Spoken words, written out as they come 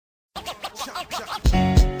Welcome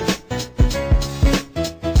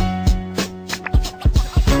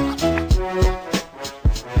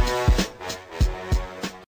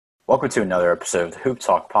to another episode of the Hoop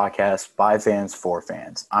Talk podcast by fans for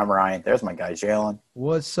fans. I'm Ryan. There's my guy, Jalen.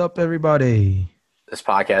 What's up, everybody? This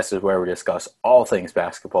podcast is where we discuss all things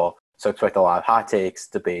basketball, so expect a lot of hot takes,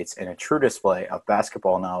 debates, and a true display of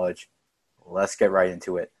basketball knowledge. Let's get right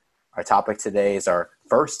into it. Our topic today is our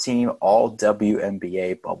first team all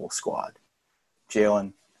WNBA bubble squad.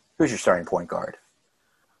 Jalen, who's your starting point guard?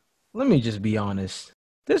 Let me just be honest.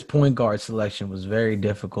 This point guard selection was very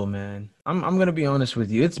difficult, man. I'm going to be honest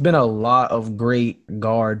with you. It's been a lot of great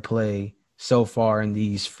guard play so far in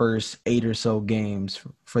these first 8 or so games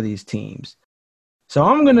for these teams. So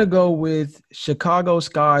I'm going to go with Chicago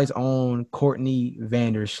Sky's own Courtney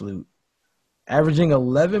Vandersloot, averaging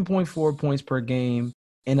 11.4 points per game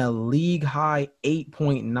and a league-high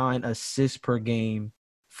 8.9 assists per game,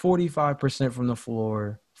 45% from the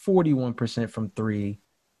floor, 41% from three.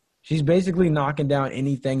 She's basically knocking down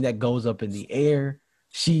anything that goes up in the air.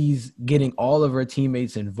 She's getting all of her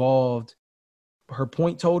teammates involved. Her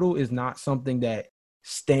point total is not something that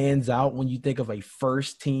stands out when you think of a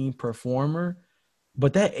first-team performer,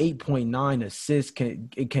 but that 8.9 assists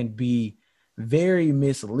can be very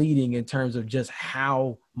misleading in terms of just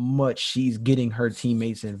how much she's getting her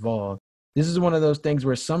teammates involved. This is one of those things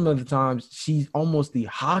where some of the times she's almost the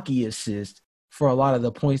hockey assist for a lot of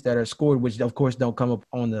the points that are scored, which of course don't come up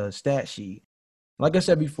on the stat sheet. Like I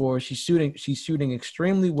said before, she's shooting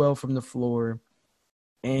extremely well from the floor.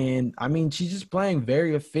 And I mean, she's just playing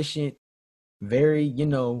very efficient, very,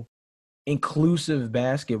 inclusive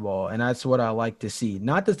basketball. And that's what I like to see.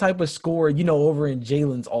 Not the type of score, over in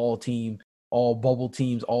Jalen's all team, all bubble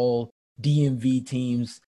teams, all DMV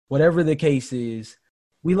teams, whatever the case is.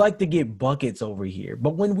 We like to get buckets over here.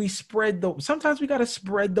 But when we sometimes we got to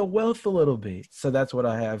spread the wealth a little bit. So that's what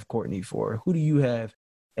I have Courtney for. Who do you have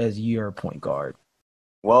as your point guard?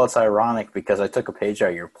 Well, it's ironic because I took a page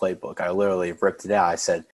out of your playbook. I literally ripped it out. I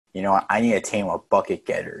said, I need a team of bucket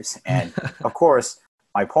getters. And, of course,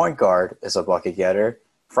 my point guard is a bucket getter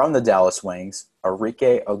from the Dallas Wings,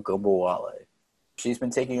 Arike Ogunbowale. She's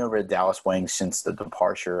been taking over the Dallas Wings since the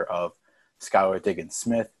departure of Skylar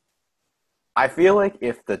Diggins-Smith. I feel like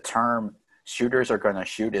if the term shooters are going to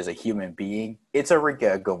shoot as a human being, it's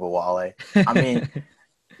Arike Ogunbowale. I mean,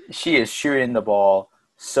 she is shooting the ball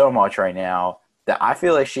so much right now that I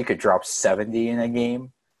feel like she could drop 70 in a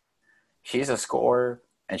game. She's a scorer,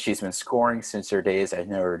 and she's been scoring since her days at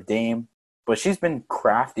Notre Dame. But she's been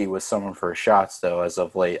crafty with some of her shots, though, as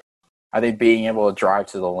of late. I think being able to drive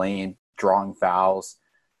to the lane, drawing fouls,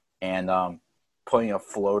 and putting up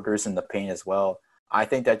floaters in the paint as well, I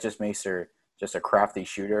think that just makes her just a crafty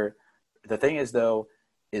shooter. The thing is, though,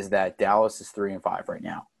 is that Dallas is 3-5 right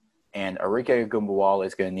now. And Arike Ogunbowale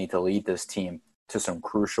is going to need to lead this team to some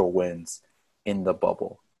crucial wins in the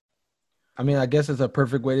bubble. I mean, I guess it's a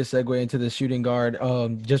perfect way to segue into the shooting guard,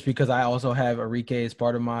 just because I also have Arike as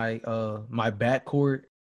part of my my backcourt.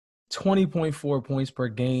 20.4 points per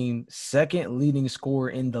game, second leading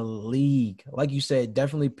scorer in the league. Like you said,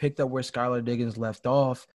 definitely picked up where Skylar Diggins left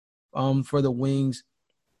off for the Wings.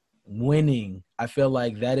 Winning, I feel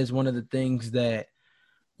like that is one of the things that,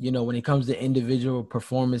 when it comes to individual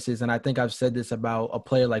performances, and I think I've said this about a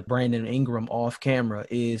player like Brandon Ingram off camera,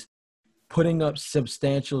 is putting up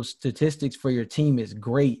substantial statistics for your team is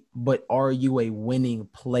great, but are you a winning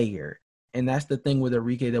player? And that's the thing with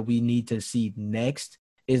Arike that we need to see next,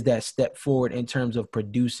 is that step forward in terms of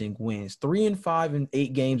producing wins. 3-5 in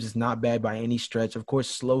 8 games is not bad by any stretch. Of course,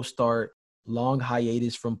 slow start, long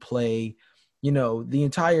hiatus from play. The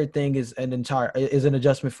entire thing is an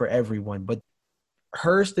adjustment for everyone, but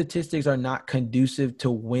her statistics are not conducive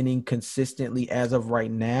to winning consistently as of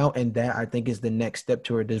right now, and that I think is the next step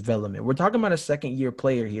to her development. We're talking about a second-year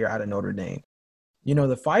player here out of Notre Dame.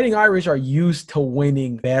 The Fighting Irish are used to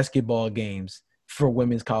winning basketball games for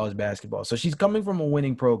women's college basketball, so she's coming from a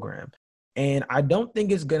winning program, and I don't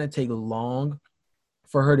think it's going to take long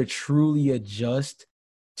for her to truly adjust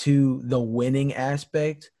to the winning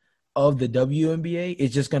aspect of the WNBA.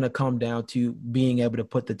 It's just going to come down to being able to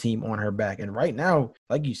put the team on her back. And right now,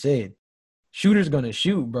 like you said, shooter's going to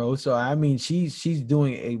shoot, bro. So, I mean, she's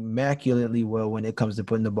doing immaculately well when it comes to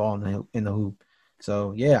putting the ball in the hoop.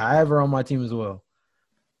 So, yeah, I have her on my team as well.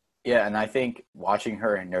 Yeah, and I think watching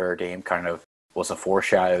her in Notre Dame kind of was a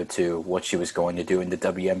foreshadow to what she was going to do in the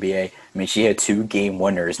WNBA. I mean, she had 2 game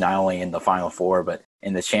winners, not only in the Final Four, but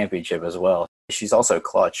in the championship as well. She's also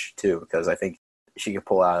clutch, too, because I think she could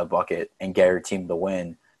pull out a bucket and get her team to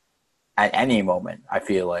win at any moment. I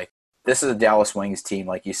feel like this is a Dallas Wings team,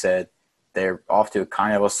 like you said. They're off to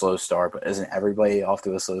kind of a slow start, but isn't everybody off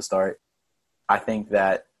to a slow start? I think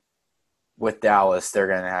that with Dallas, they're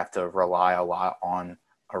going to have to rely a lot on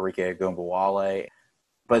Arike Ogunbowale.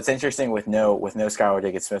 But it's interesting with no Skylar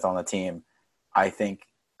Diggins-Smith on the team. I think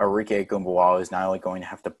Arike Ogunbowale is not only going to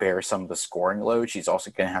have to bear some of the scoring load, she's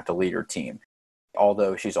also going to have to lead her team,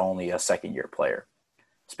 although she's only a second-year player.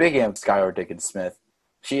 Speaking of Skylar Diggins-Smith,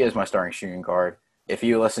 she is my starting shooting guard. If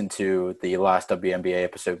you listen to the last WNBA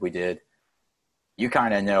episode we did, you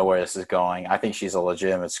kind of know where this is going. I think she's a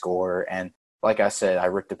legitimate scorer. And like I said, I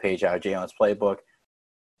ripped a page out of Jalen's playbook.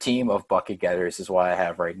 Team of bucket getters is what I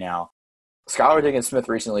have right now. Skylar Diggins-Smith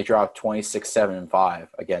recently dropped 26, 7, and 5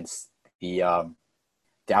 against the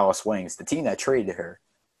Dallas Wings, the team that traded her.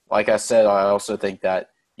 Like I said, I also think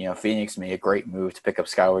that Phoenix made a great move to pick up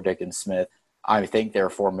Skylar Diggins-Smith. I think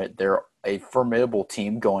they're a formidable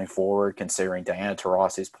team going forward, considering Diana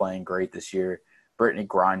Taurasi is playing great this year. Brittany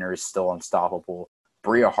Griner is still unstoppable.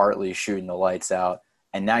 Bria Hartley is shooting the lights out.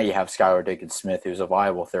 And now you have Skylar Diggins-Smith, who's a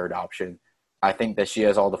viable third option. I think that she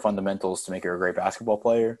has all the fundamentals to make her a great basketball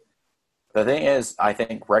player. The thing is, I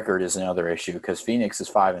think record is another issue because Phoenix is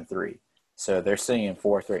 5-3. So they're sitting in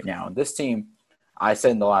fourth right now. And this team, I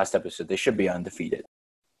said in the last episode, they should be undefeated.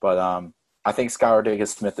 But I think Skylar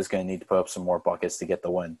Diggins-Smith is going to need to put up some more buckets to get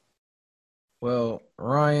the win. Well,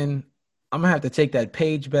 Ryan, I'm going to have to take that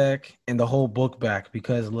page back and the whole book back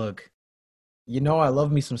because, look, I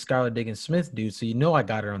love me some Skylar Diggins-Smith, dude, so I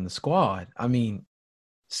got her on the squad. I mean,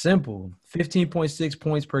 simple. 15.6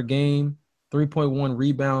 points per game, 3.1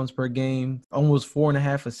 rebounds per game, almost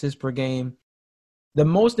 4.5 assists per game. The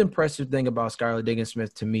most impressive thing about Skylar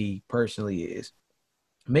Diggins-Smith to me personally is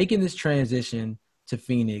making this transition to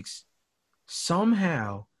Phoenix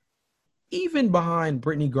somehow, even behind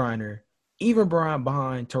Brittany Griner, even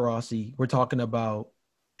behind Taurasi, we're talking about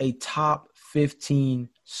a top 15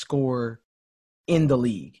 scorer in the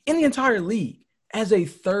league, in the entire league, as a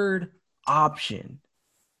third option.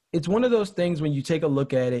 It's one of those things when you take a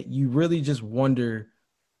look at it, you really just wonder,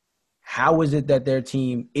 how is it that their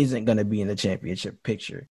team isn't going to be in the championship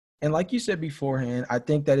picture? And like you said beforehand, I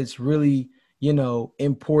think that it's really,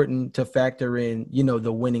 important to factor in,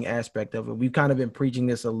 the winning aspect of it. We've kind of been preaching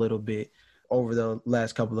this a little bit over the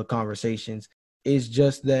last couple of conversations. It's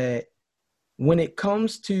just that when it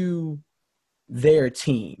comes to their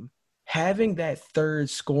team, having that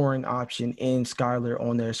third scoring option in Skylar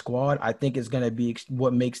on their squad, I think is going to be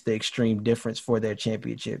what makes the extreme difference for their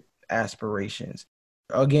championship aspirations.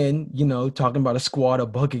 Again, talking about a squad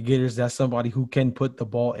of bucket getters, that's somebody who can put the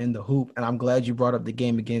ball in the hoop. And I'm glad you brought up the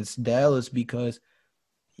game against Dallas because,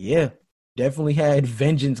 definitely had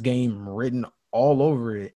vengeance game written all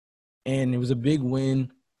over it. And it was a big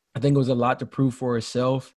win. I think it was a lot to prove for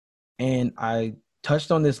herself. And I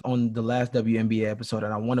touched on this on the last WNBA episode,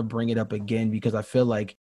 and I want to bring it up again because I feel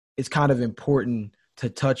like it's kind of important to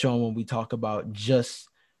touch on when we talk about just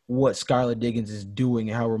what Skylar Diggins is doing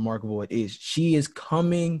and how remarkable it is. She is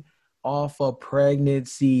coming off a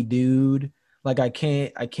pregnancy, dude. Like I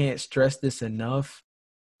can't stress this enough.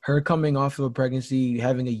 Her coming off of a pregnancy,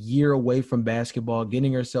 having a year away from basketball,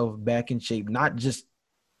 getting herself back in shape, not just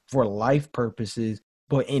for life purposes,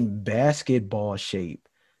 but in basketball shape,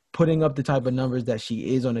 putting up the type of numbers that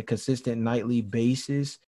she is on a consistent nightly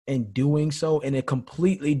basis and doing so in a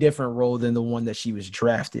completely different role than the one that she was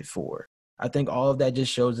drafted for. I think all of that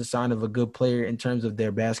just shows a sign of a good player in terms of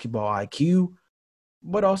their basketball IQ.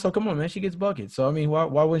 But also, come on, man, she gets buckets. So, I mean, why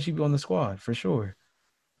wouldn't she be on the squad for sure?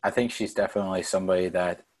 I think she's definitely somebody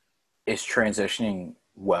that is transitioning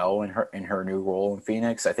well in her new role in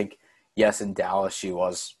Phoenix. I think, yes, in Dallas she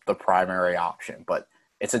was the primary option, but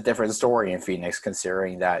it's a different story in Phoenix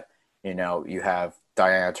considering that, you have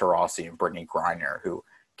Diana Taurasi and Brittany Griner who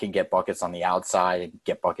can get buckets on the outside and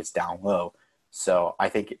get buckets down low. So I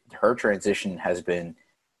think her transition has been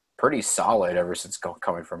pretty solid ever since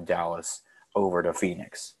coming from Dallas over to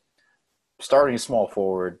Phoenix. Starting small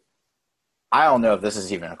forward, I don't know if this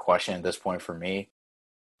is even a question at this point for me.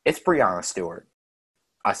 It's Breanna Stewart.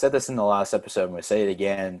 I said this in the last episode. I'm going to say it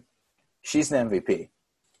again. She's an MVP.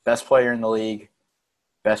 Best player in the league.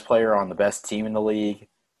 Best player on the best team in the league.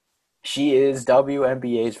 She is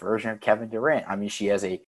WNBA's version of Kevin Durant. I mean, she has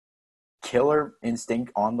a killer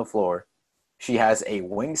instinct on the floor. She has a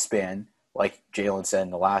wingspan, like Jalen said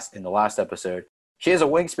in the last episode. She has a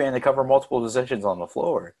wingspan to cover multiple positions on the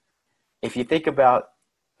floor. If you think about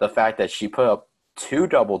the fact that she put up 2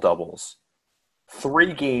 double-doubles,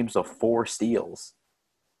 3 games of 4 steals,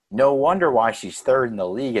 no wonder why she's third in the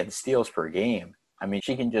league in steals per game. I mean,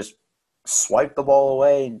 she can just swipe the ball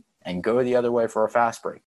away and go the other way for a fast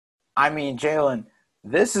break. I mean, Jalen,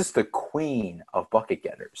 This is the queen of bucket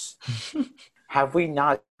getters. Have we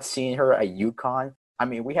not seen her at UConn? I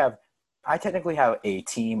mean, I technically have a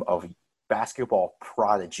team of basketball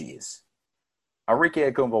prodigies.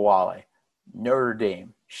 Arike Agumbawale, Notre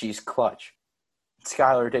Dame, she's clutch.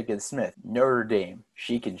 Skylar Diggins-Smith, Notre Dame,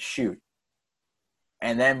 she can shoot.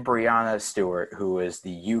 And then Brianna Stewart, who is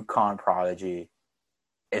the UConn prodigy.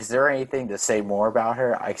 Is there anything to say more about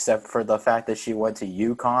her except for the fact that she went to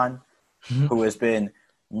UConn, who has been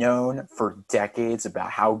known for decades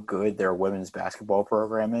about how good their women's basketball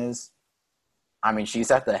program is? I mean,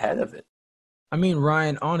 she's at the head of it. I mean,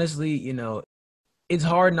 Ryan, honestly, it's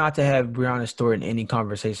hard not to have Brianna Stewart in any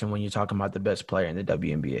conversation when you're talking about the best player in the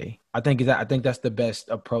WNBA. I think that's the best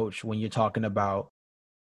approach when you're talking about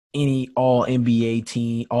any all NBA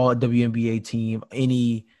team, all WNBA team,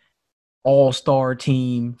 any all-star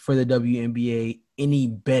team for the WNBA, any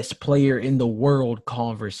best player in the world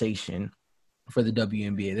conversation for the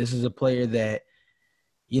WNBA. This is a player that,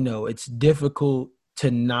 it's difficult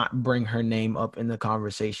to not bring her name up in the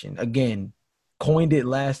conversation. Again, coined it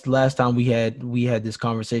last time we had this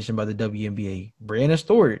conversation about the WNBA. Brianna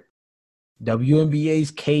Stewart,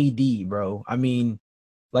 WNBA's KD, bro. I mean,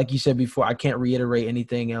 like you said before, I can't reiterate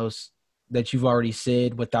anything else that you've already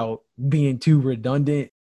said without being too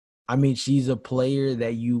redundant. I mean, she's a player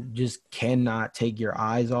that you just cannot take your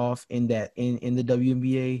eyes off in the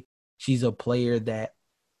WNBA. She's a player that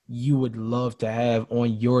you would love to have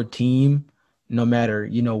on your team, no matter,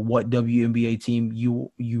 what WNBA team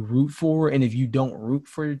you root for. And if you don't root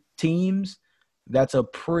for teams, that's a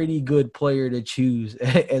pretty good player to choose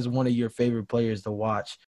as one of your favorite players to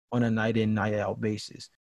watch on a night in, night out basis.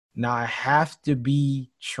 Now, I have to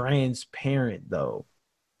be transparent, though.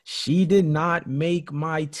 She did not make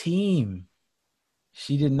my team.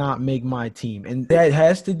 She did not make my team. And that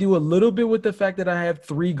has to do a little bit with the fact that I have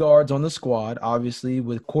 3 guards on the squad, obviously,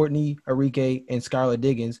 with Courtney, Arike, and Skylar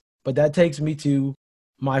Diggins. But that takes me to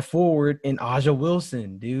my forward in Aja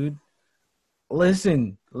Wilson, dude.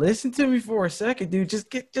 Listen to me for a second, dude. Just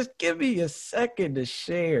give me a second to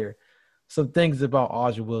share some things about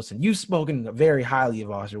Aja Wilson. You've spoken very highly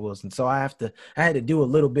of Aja Wilson, so I had to do a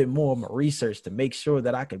little bit more of my research to make sure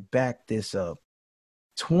that I could back this up.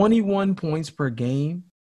 21 points per game,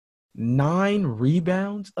 9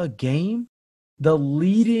 rebounds a game, the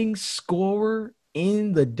leading scorer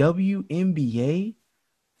in the WNBA,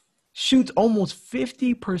 shoots almost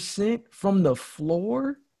 50% from the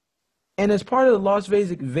floor, and as part of the Las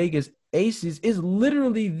Vegas Aces is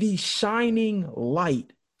literally the shining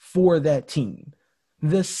light for that team.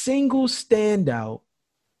 The single standout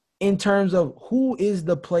in terms of who is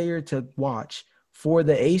the player to watch for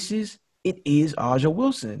the Aces, it is Aja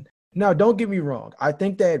Wilson. Now, don't get me wrong. I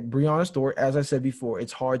think that Brianna Stewart, as I said before,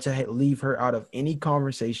 it's hard to leave her out of any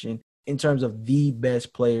conversation in terms of the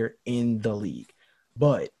best player in the league.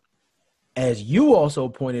 But as you also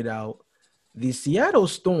pointed out, the Seattle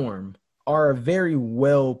Storm are a very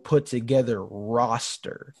well put together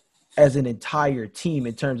roster as an entire team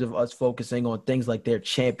in terms of us focusing on things like their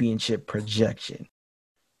championship projection.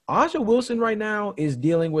 Aja Wilson right now is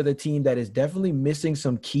dealing with a team that is definitely missing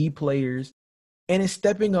some key players and is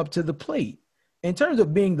stepping up to the plate. In terms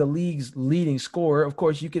of being the league's leading scorer, of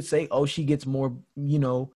course, you could say, oh, she gets more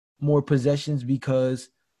possessions because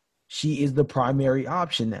she is the primary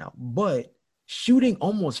option now. But shooting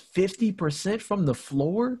almost 50% from the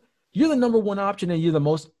floor, you're the number one option and you're the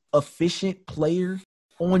most efficient player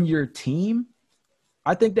on your team.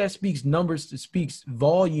 I think that speaks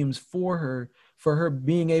volumes for her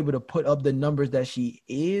being able to put up the numbers that she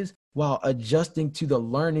is while adjusting to the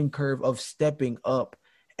learning curve of stepping up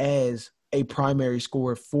as a primary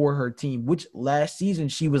scorer for her team, which last season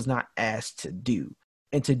she was not asked to do.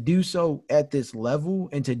 And to do so at this level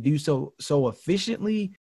and to do so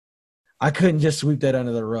efficiently, I couldn't just sweep that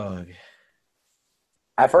under the rug.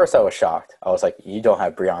 At first, I was shocked. I was like, you don't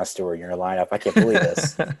have Brianna Stewart in your lineup. I can't believe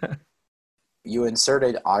this. You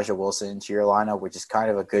inserted Aja Wilson into your lineup, which is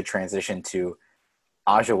kind of a good transition to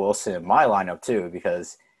Aja Wilson in my lineup, too,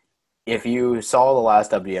 because if you saw the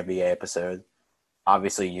last WNBA episode,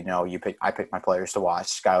 obviously, I picked my players to watch,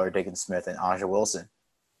 Skylar Diggins-Smith and Aja Wilson.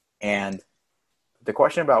 And the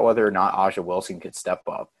question about whether or not Aja Wilson could step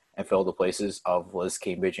up and fill the places of Liz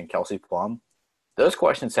Cambridge and Kelsey Plum, those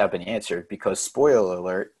questions have been answered because, spoiler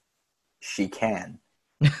alert, she can.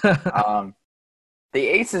 The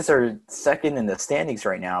Aces are second in the standings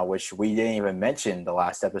right now, which we didn't even mention the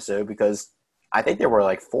last episode because I think they were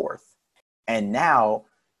like 4th. And now,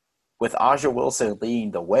 with Aja Wilson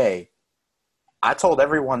leading the way, I told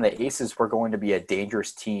everyone the Aces were going to be a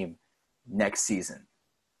dangerous team next season.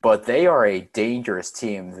 But they are a dangerous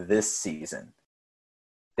team this season.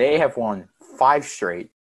 They have won 5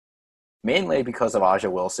 straight, mainly because of Aja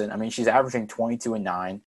Wilson. I mean, she's averaging 22 and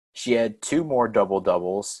 9. She had 2 more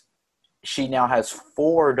double-doubles. She now has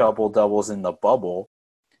 4 double-doubles in the bubble.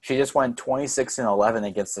 She just went 26 and 11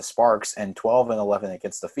 against the Sparks and 12 and 11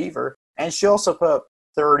 against the Fever. And she also put up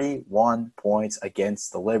 31 points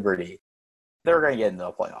against the Liberty. They're going to get into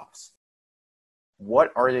the playoffs.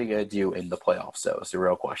 What are they going to do in the playoffs, though, is the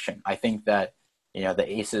real question. I think that, the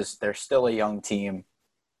Aces, they're still a young team.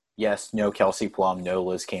 Yes, no Kelsey Plum, no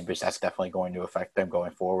Liz Cambridge. That's definitely going to affect them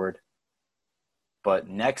going forward. But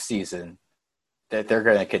next season, that they're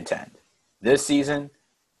going to contend. This season,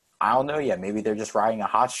 I don't know yet. Maybe they're just riding a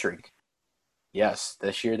hot streak. Yes,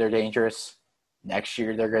 this year they're dangerous. Next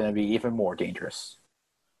year they're going to be even more dangerous.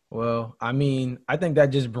 Well, I mean, I think that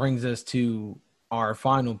just brings us to our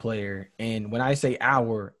final player. And when I say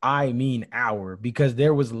our, I mean our, because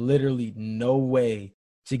there was literally no way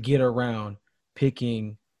to get around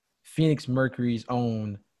picking Phoenix Mercury's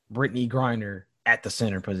own Brittany Griner at the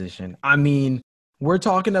center position. I mean, we're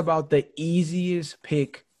talking about the easiest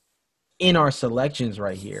pick in our selections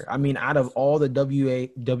right here. I mean, out of all the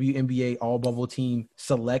WNBA all-bubble team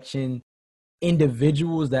selection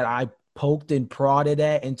individuals that I poked and prodded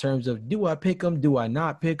at in terms of, do I pick them? Do I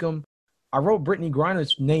not pick them? I wrote Brittany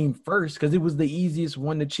Griner's name first because it was the easiest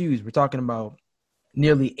one to choose. We're talking about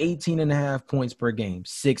nearly 18 and a half points per game,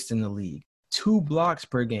 6th in the league, 2 blocks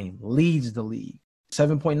per game, leads the league,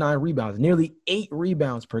 7.9 rebounds, nearly 8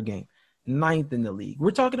 rebounds per game, 9th in the league.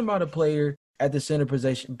 We're talking about a player at the center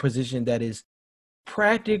position that is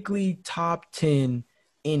practically top 10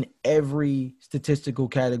 in every statistical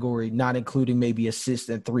category, not including maybe assists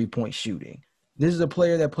and 3-point shooting. This is a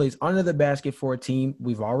player that plays under the basket for a team.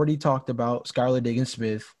 We've already talked about Skylar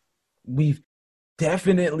Diggins-Smith. We've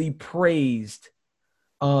definitely praised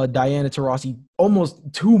Diana Taurasi almost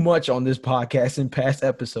too much on this podcast in past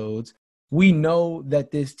episodes. We know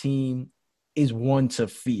that this team is one to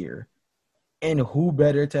fear. And who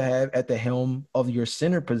better to have at the helm of your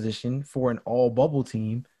center position for an all-bubble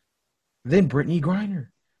team than Brittany Griner?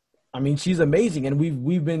 I mean, she's amazing, and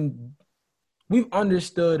we've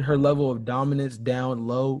understood her level of dominance down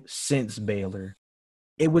low since Baylor.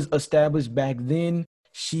 It was established back then.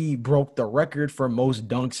 She broke the record for most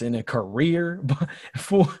dunks in a career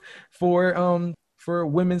for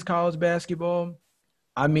women's college basketball.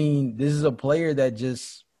 I mean, this is a player that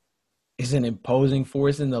just is an imposing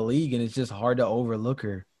force in the league, and it's just hard to overlook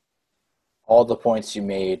her. All the points you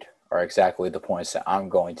made are exactly the points that I'm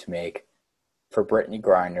going to make for Brittany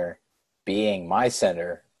Griner being my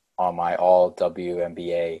center on my all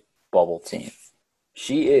WNBA bubble team.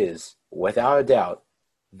 She is, without a doubt,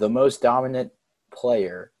 the most dominant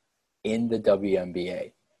player in the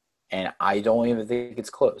WNBA, and I don't even think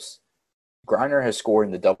it's close. Griner has scored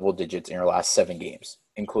in the double digits in her last 7 games,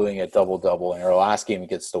 including a double-double in her last game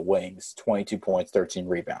against the Wings, 22 points, 13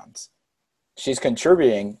 rebounds. She's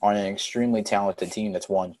contributing on an extremely talented team that's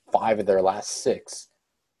won 5 of their last 6.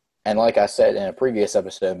 And like I said in a previous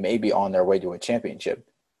episode, maybe on their way to a championship.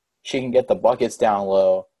 She can get the buckets down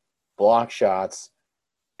low, block shots,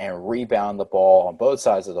 and rebound the ball on both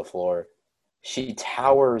sides of the floor. She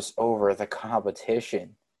towers over the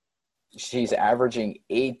competition. She's averaging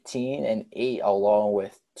 18 and 8 along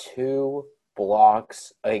with 2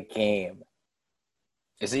 blocks a game.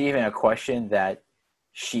 Is it even a question that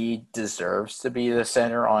she deserves to be the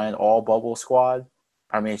center on an all-bubble squad?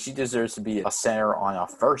 I mean, she deserves to be a center on a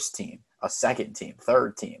first team, a second team,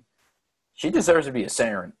 third team. She deserves to be a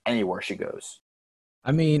center anywhere she goes.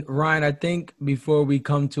 I mean, Ryan, I think before we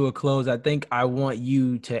come to a close, I think I want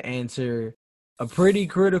you to answer a pretty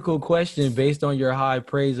critical question based on your high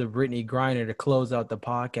praise of Brittany Griner to close out the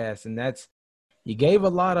podcast. And that's, you gave a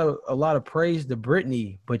lot of praise to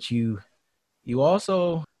Brittany, but you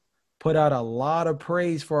also put out a lot of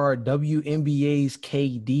praise for our WNBA's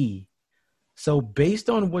KD. So based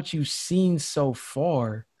on what you've seen so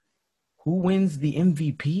far, who wins the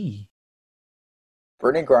MVP?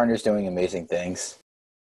 Brittany Griner is doing amazing things.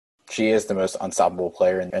 She is the most unstoppable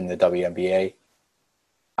player in the WNBA.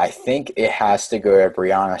 I think it has to go to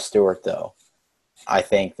Breanna Stewart, though. I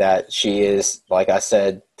think that she is, like I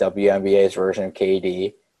said, WNBA's version of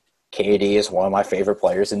KD. KD is one of my favorite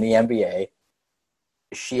players in the NBA.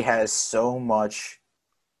 She has so much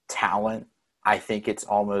talent. I think it's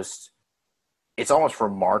almost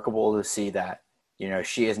remarkable to see that,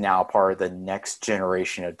 she is now part of the next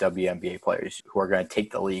generation of WNBA players who are going to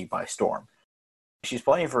take the league by storm. She's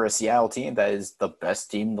playing for a Seattle team that is the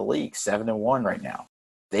best team in the league, 7-1 right now.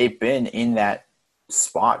 They've been in that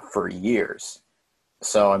spot for years.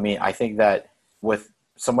 So, I mean, I think that with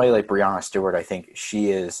somebody like Breanna Stewart, I think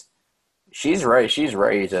she is She's ready. She's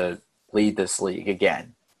ready to lead this league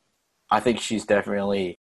again. I think she's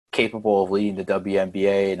definitely capable of leading the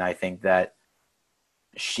WNBA, and I think that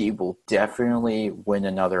she will definitely win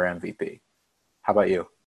another MVP. How about you?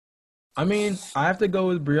 I mean, I have to go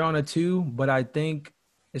with Brianna too, but I think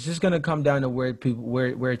it's just gonna come down to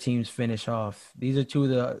where teams finish off. These are two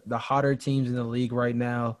of the hotter teams in the league right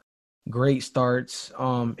now. Great starts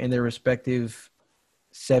in their respective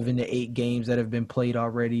 7 to 8 games that have been played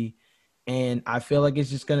already. And I feel like it's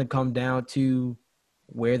just gonna come down to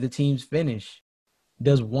where the teams finish.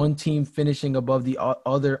 Does one team finishing above the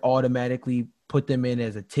other automatically put them in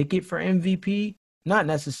as a ticket for MVP? Not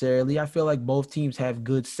necessarily. I feel like both teams have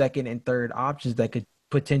good second and third options that could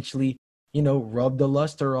potentially, rub the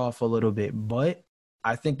luster off a little bit. But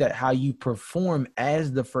I think that how you perform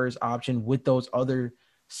as the first option with those other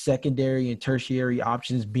secondary and tertiary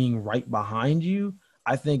options being right behind you,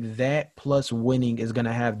 I think that plus winning is going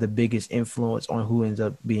to have the biggest influence on who ends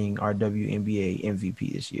up being our WNBA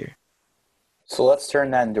MVP this year. So let's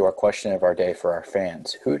turn that into our question of our day for our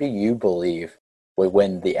fans. Who do you believe would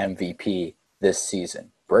win the MVP this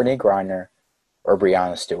season? Brittany Griner or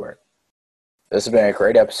Brianna Stewart? This has been a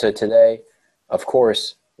great episode today. Of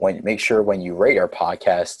course, make sure when you rate our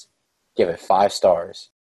podcast, give it 5 stars.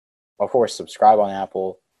 Of course, subscribe on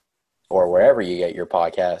Apple or wherever you get your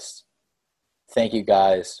podcasts. Thank you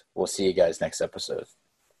guys. We'll see you guys next episode.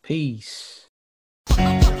 Peace.